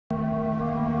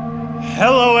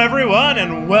Hello everyone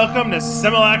and welcome to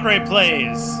Simulacre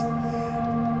Plays.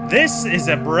 This is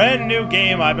a brand new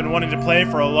game I've been wanting to play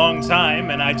for a long time,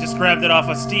 and I just grabbed it off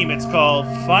of Steam. It's called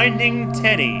Finding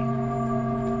Teddy.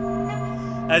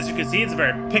 As you can see, it's a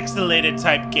very pixelated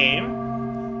type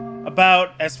game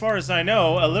about, as far as I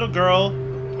know, a little girl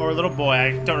or a little boy,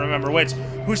 I don't remember which,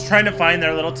 who's trying to find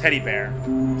their little teddy bear.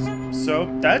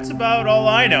 So that's about all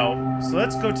I know. So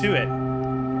let's go to it.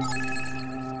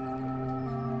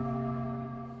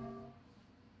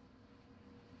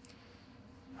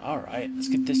 Alright, let's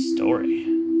get this story.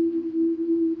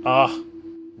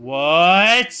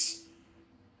 What?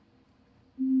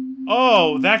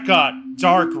 Oh, that got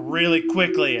dark really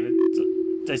quickly,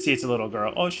 and I see it's a little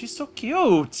girl. Oh, she's so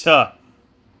cute! Oh,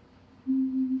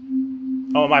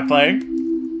 am I playing?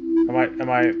 Am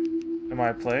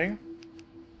I playing?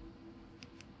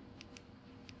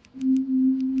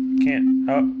 Can't,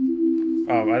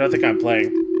 oh, I don't think I'm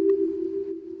playing.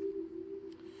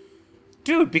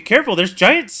 Dude, be careful, there's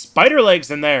giant spider legs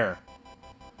in there!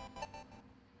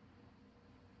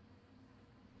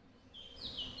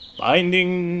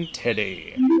 Finding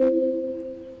Teddy.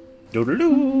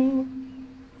 Doodaloo.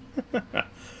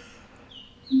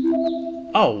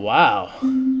 Oh, wow.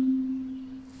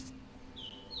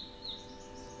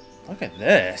 Look at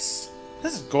this.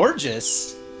 This is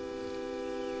gorgeous.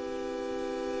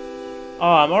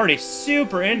 Oh, I'm already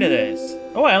super into this.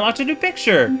 Oh, I unlocked a new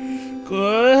picture.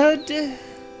 Good.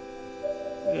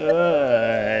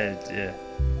 Good.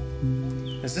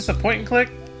 Is this a point and click?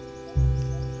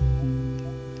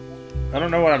 I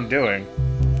don't know what I'm doing.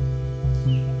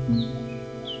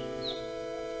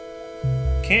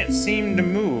 Can't seem to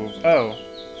move. Oh.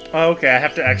 Oh, okay, I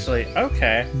have to actually...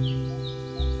 Okay.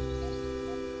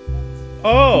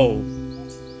 Oh!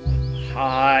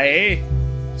 Hi,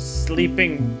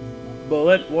 sleeping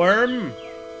bullet worm.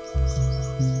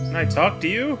 Can I talk to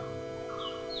you?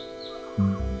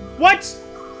 What?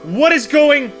 What is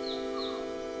going...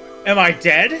 Am I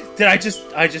dead? I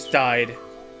just died.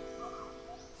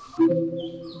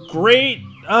 Great,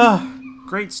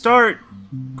 great start.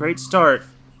 Great start.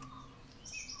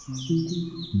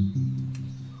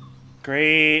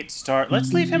 Great start.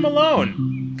 Let's leave him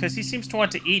alone, because he seems to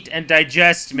want to eat and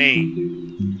digest me.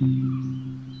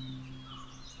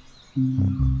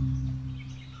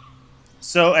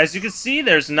 So, as you can see,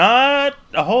 there's not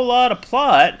a whole lot of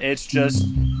plot. It's just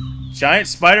giant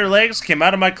spider legs came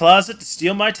out of my closet to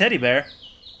steal my teddy bear.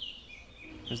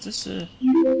 Is this a...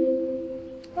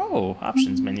 Oh,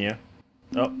 options menu.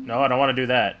 Oh, no, I don't want to do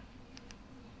that.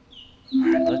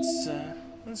 Alright,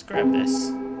 let's grab this.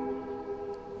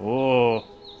 Oh.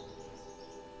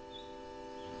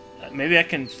 Maybe I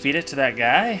can feed it to that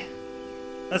guy?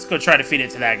 Let's go try to feed it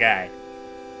to that guy.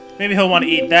 Maybe he'll want to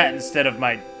eat that instead of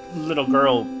my little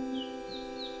girl.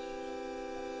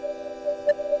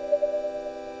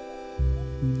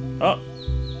 Oh.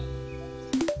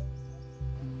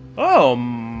 Oh,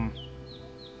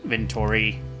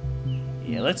 inventory.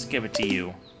 Yeah, let's give it to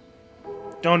you.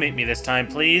 Don't eat me this time,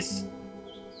 please.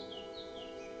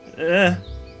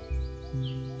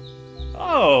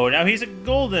 Oh, now he's a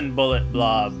golden bullet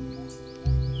blob.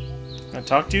 Can I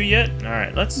talk to you yet?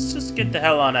 Alright, let's just get the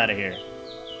hell on out of here.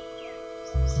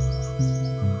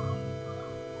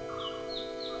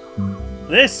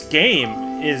 This game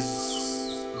is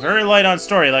very light on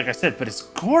story, like I said, but it's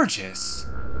gorgeous.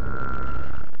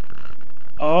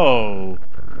 Oh.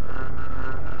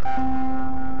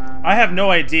 I have no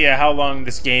idea how long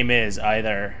this game is,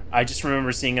 either. I just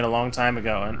remember seeing it a long time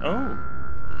ago, and oh.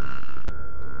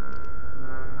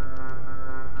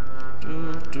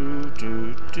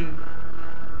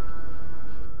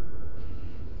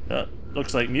 That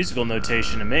looks like musical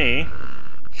notation to me.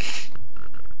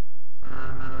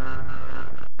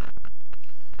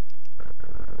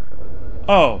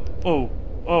 Oh,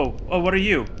 what are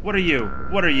you? What are you?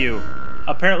 What are you?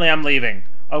 Apparently I'm leaving.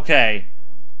 Okay.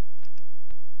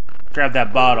 Grab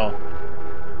that bottle.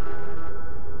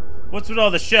 What's with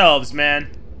all the shelves,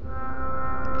 man?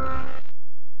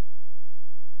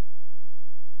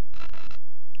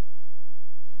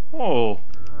 Oh.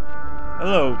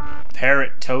 Hello,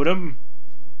 parrot totem.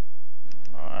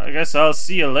 I guess I'll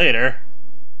see you later.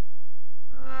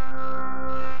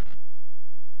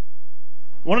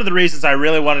 One of the reasons I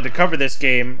really wanted to cover this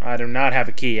game, I do not have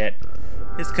a key yet,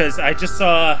 is because I just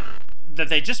saw that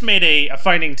they just made a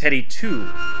Finding Teddy 2.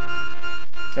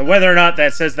 Now, whether or not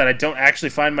that says that I don't actually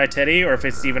find my teddy, or if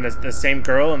it's even the same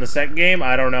girl in the second game,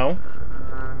 I don't know.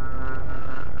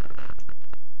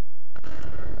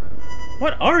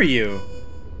 What are you?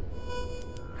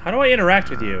 How do I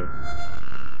interact with you?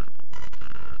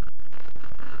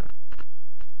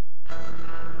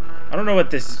 I don't know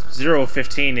what this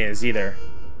 015 is either.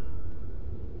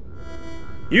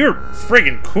 You're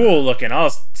friggin' cool looking,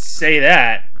 I'll say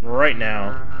that right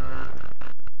now.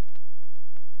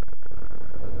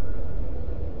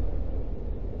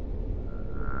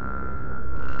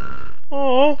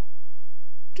 Oh,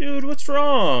 dude, what's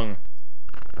wrong?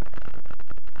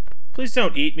 Please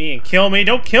don't eat me and kill me.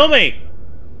 Don't kill me!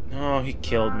 Oh, he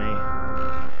killed me.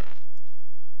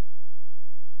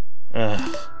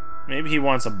 Ugh. Maybe he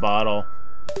wants a bottle.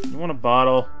 You want a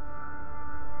bottle?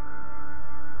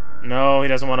 No, he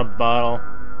doesn't want a bottle.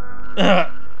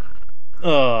 Ugh.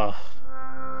 Ugh.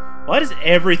 Why does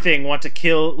everything want to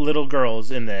kill little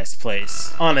girls in this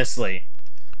place? Honestly.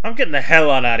 I'm getting the hell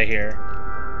on out of here.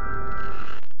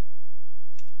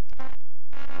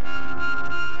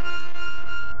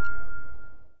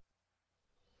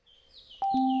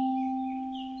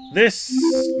 This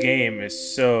game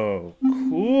is so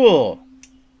cool.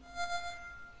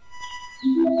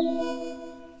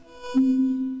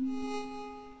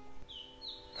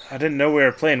 I didn't know we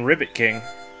were playing Ribbit King.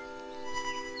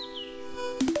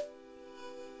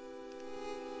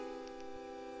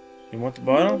 You want the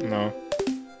bottle? No.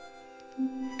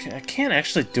 I can't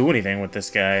actually do anything with this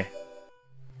guy.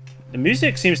 The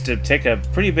music seems to take a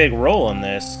pretty big role in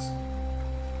this.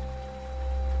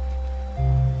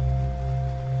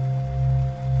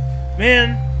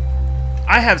 Man,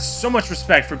 I have so much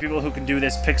respect for people who can do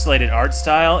this pixelated art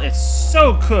style. It's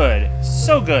so good.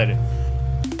 So good.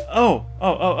 Oh.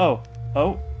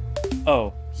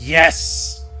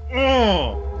 Yes!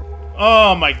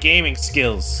 Oh, my gaming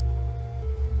skills.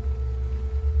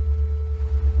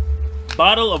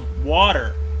 Bottle of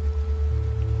water.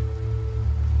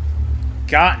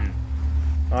 Gotten.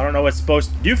 I don't know what it's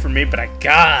supposed to do for me, but I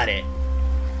got it.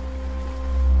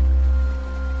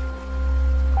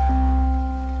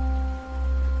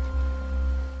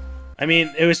 I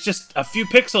mean, it was just a few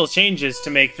pixel changes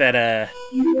to make that,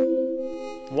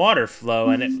 water flow,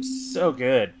 and it was so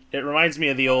good. It reminds me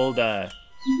of the old,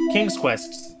 King's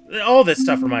Quest. All this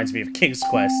stuff reminds me of King's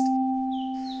Quest.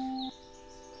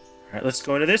 Alright, let's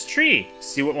go into this tree.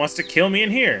 See what wants to kill me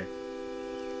in here.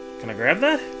 Can I grab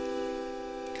that?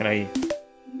 Can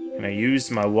I use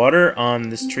my water on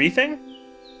this tree thing?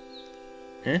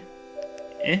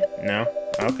 No.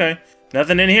 Okay.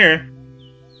 Nothing in here.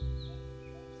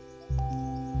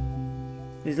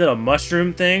 These little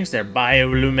mushroom things, they're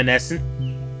bioluminescent.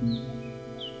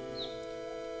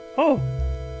 Oh!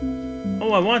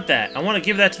 Oh, I want that. I want to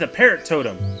give that to the parrot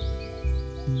totem.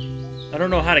 I don't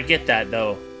know how to get that,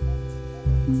 though.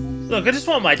 Look, I just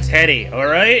want my teddy,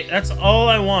 alright? That's all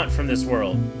I want from this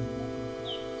world.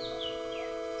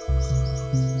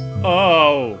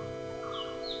 Oh!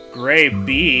 Gray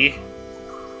bee.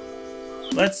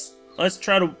 Let's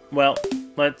try to... Well,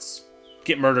 let's...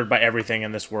 get murdered by everything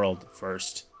in this world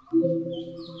first.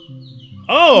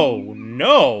 Oh,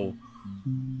 no!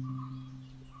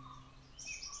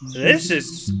 This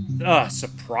is a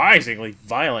surprisingly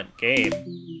violent game.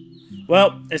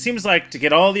 Well, it seems like to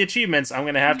get all the achievements, I'm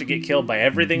gonna have to get killed by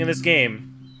everything in this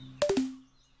game.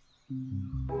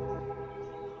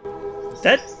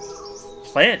 That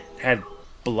plant had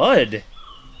blood.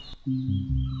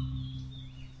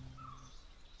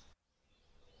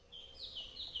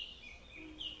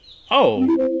 Oh.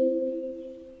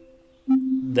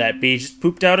 That bee just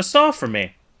pooped out a saw for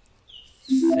me.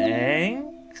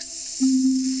 Thanks.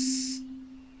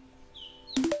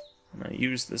 I'm gonna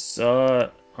use the saw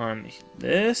on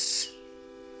this.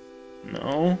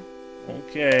 No.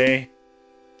 Okay.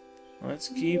 Let's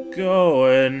keep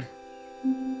going.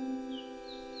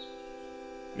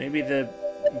 Maybe the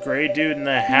gray dude in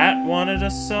the hat wanted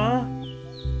a saw?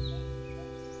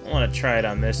 I want to try it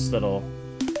on this little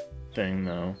thing,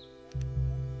 though.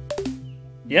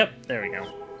 Yep, there we go.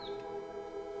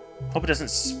 Hope it doesn't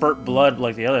spurt blood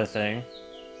like the other thing.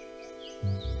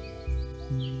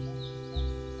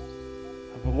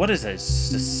 But what is this?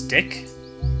 Just a stick?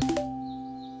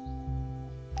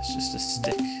 It's just a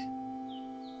stick.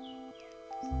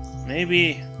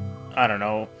 Maybe... I don't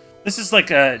know. This is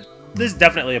like a... This is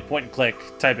definitely a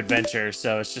point-and-click type adventure,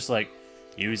 so it's just like,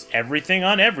 use everything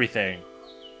on everything.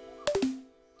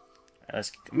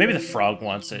 Maybe the frog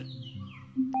wants it.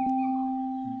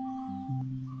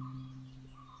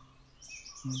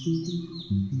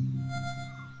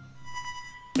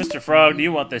 Mr. Frog, do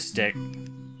you want this stick?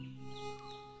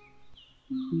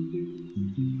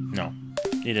 No,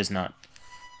 he does not.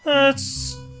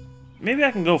 Maybe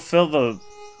I can go fill the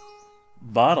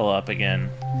bottle up again.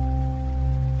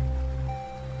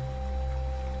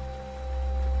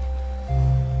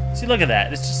 See, look at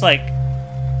that. It's just like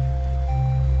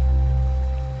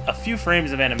a few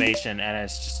frames of animation, and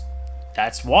it's just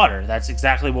That's water. That's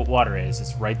exactly what water is.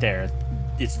 It's right there.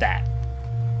 It's that.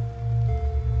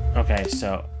 Okay,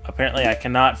 so apparently I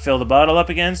cannot fill the bottle up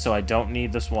again, so I don't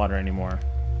need this water anymore.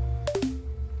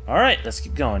 Alright, let's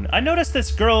keep going. I noticed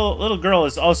this little girl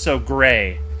is also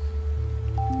gray.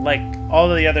 Like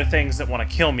all of the other things that want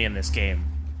to kill me in this game.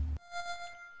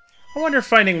 I wonder if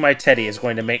finding my teddy is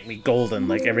going to make me golden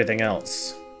like everything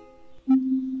else.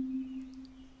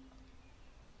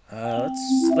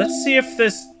 Let's see if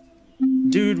this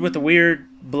dude with the weird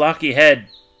blocky head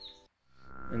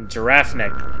and giraffe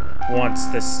neck wants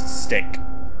this stick.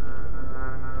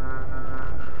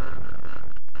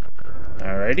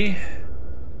 Alrighty.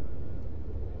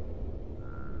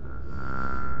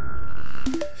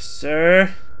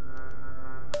 Sir,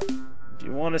 do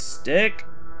you want a stick?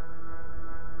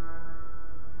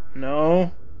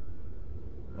 No?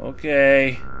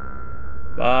 Okay.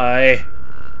 Bye.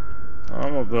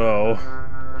 I'm gonna go.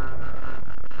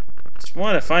 Just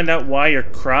want to find out why you're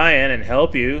crying and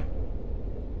help you.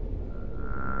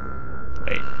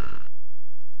 Wait.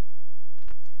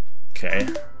 Okay.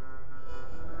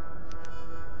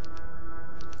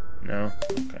 No?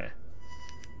 Okay.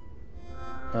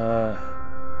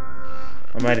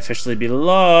 I might officially be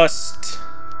lost.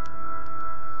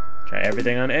 Try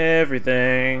everything on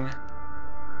everything.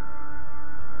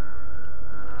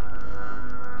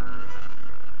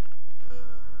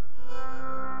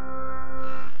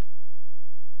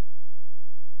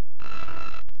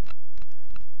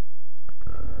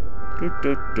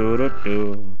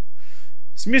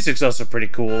 This music's also pretty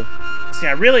cool. See,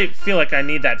 I really feel like I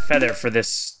need that feather for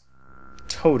this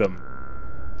totem.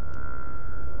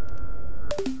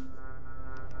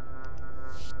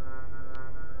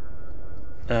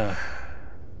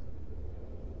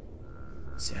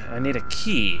 See, I need a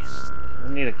key. I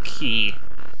need a key.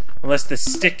 Unless the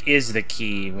stick is the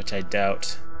key, which I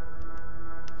doubt.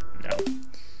 No.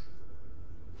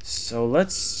 So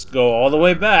let's go all the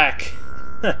way back.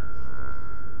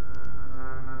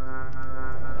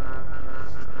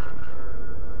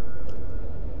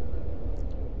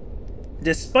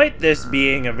 Despite this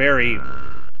being a very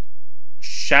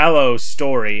shallow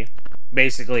story,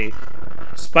 basically,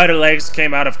 Spider Legs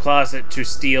came out of closet to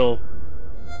steal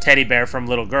teddy bear from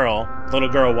little girl. Little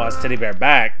girl wants teddy bear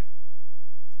back.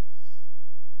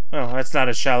 Well, that's not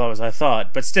as shallow as I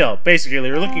thought, but still, basically,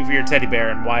 you're looking for your teddy bear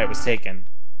and why it was taken.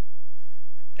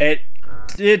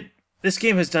 This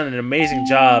game has done an amazing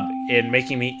job in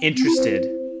making me interested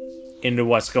into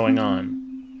what's going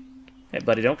on. Hey,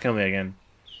 buddy, don't kill me again.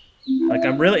 Like,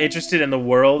 I'm really interested in the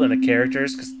world and the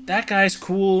characters, because that guy's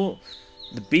cool.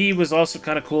 The bee was also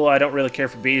kind of cool. I don't really care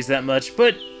for bees that much,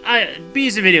 but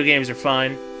bees in video games are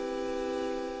fine.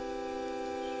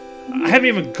 I haven't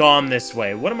even gone this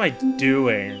way. What am I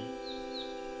doing?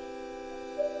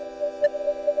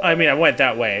 I mean, I went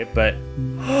that way, but...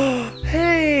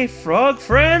 Hey, frog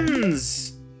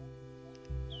friends!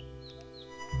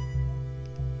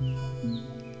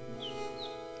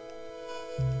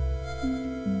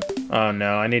 Oh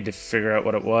no, I need to figure out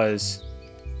what it was.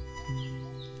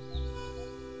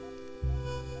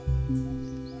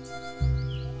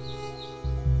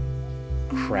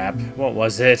 Crap, what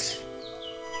was it?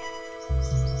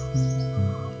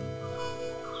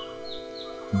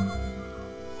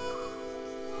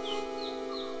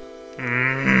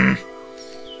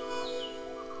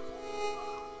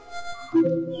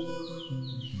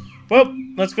 Well,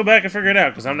 let's go back and figure it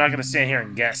out, because I'm not going to stand here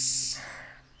and guess.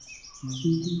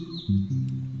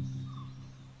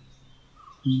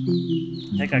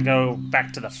 I think I go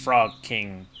back to the Frog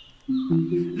King.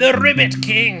 The Ribbit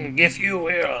King, if you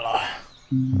will.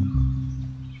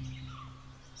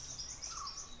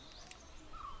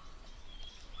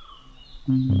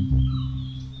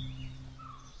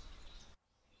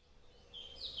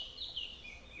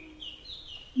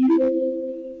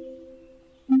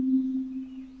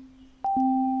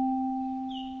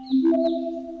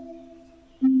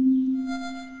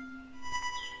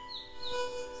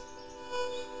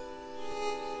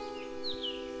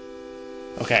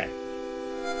 Okay.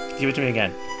 Give it to me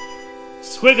again.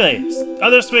 Squiggly!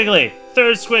 Other squiggly!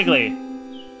 Third squiggly!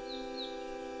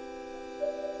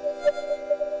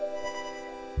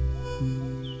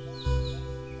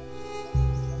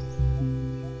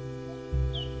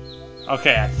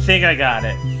 Okay, I think I got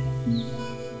it.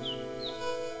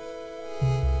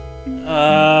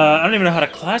 I don't even know how to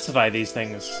classify these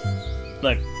things.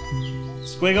 Look.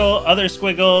 Squiggle, other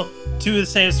squiggle, two of the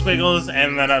same squiggles,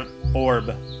 and then an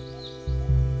orb.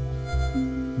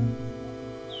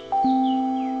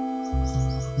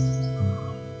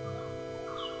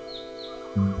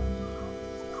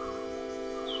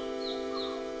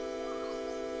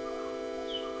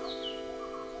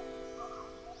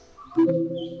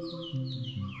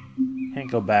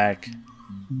 Can't go back.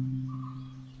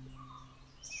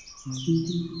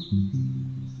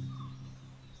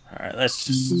 Alright, let's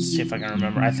just see if I can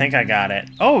remember. I think I got it.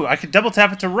 Oh, I could double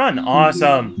tap it to run.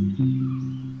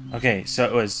 Awesome. Okay, so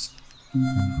it was...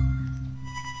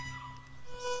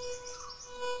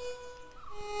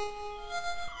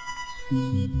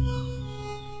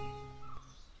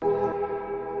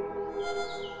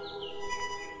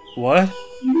 What?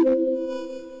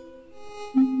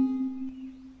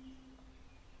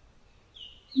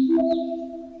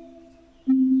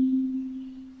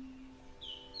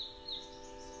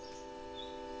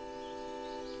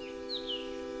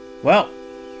 Well,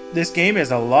 this game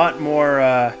is a lot more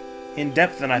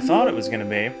in-depth than I thought it was going to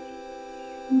be.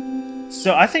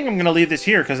 So I think I'm going to leave this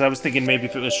here because I was thinking maybe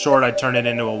if it was short I'd turn it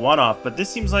into a one-off, but this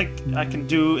seems like I can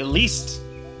do at least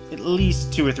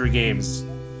 2 or 3 games,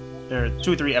 or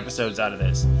 2 or 3 episodes out of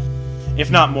this,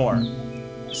 if not more.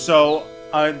 So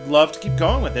I'd love to keep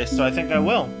going with this, so I think I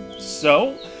will.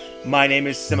 So, my name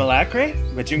is Simulacre,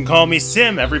 but you can call me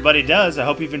Sim, everybody does. I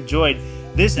hope you've enjoyed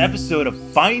this episode of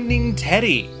Finding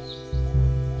Teddy.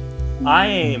 I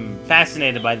am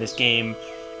fascinated by this game,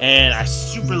 and I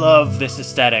super love this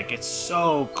aesthetic. It's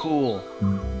so cool.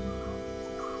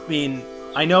 I mean,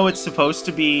 I know it's supposed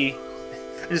to be...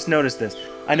 I just noticed this.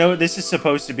 I know this is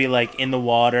supposed to be, like, in the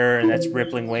water, and that's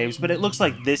rippling waves, but it looks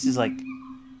like this is, like,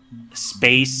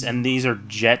 space, and these are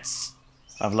jets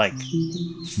of, like,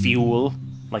 fuel.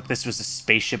 Like, this was a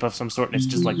spaceship of some sort, and it's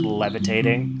just, like,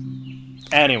 levitating.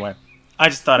 Anyway. I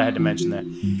just thought I had to mention that.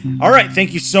 Alright,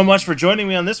 thank you so much for joining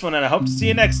me on this one, and I hope to see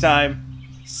you next time.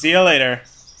 See you later.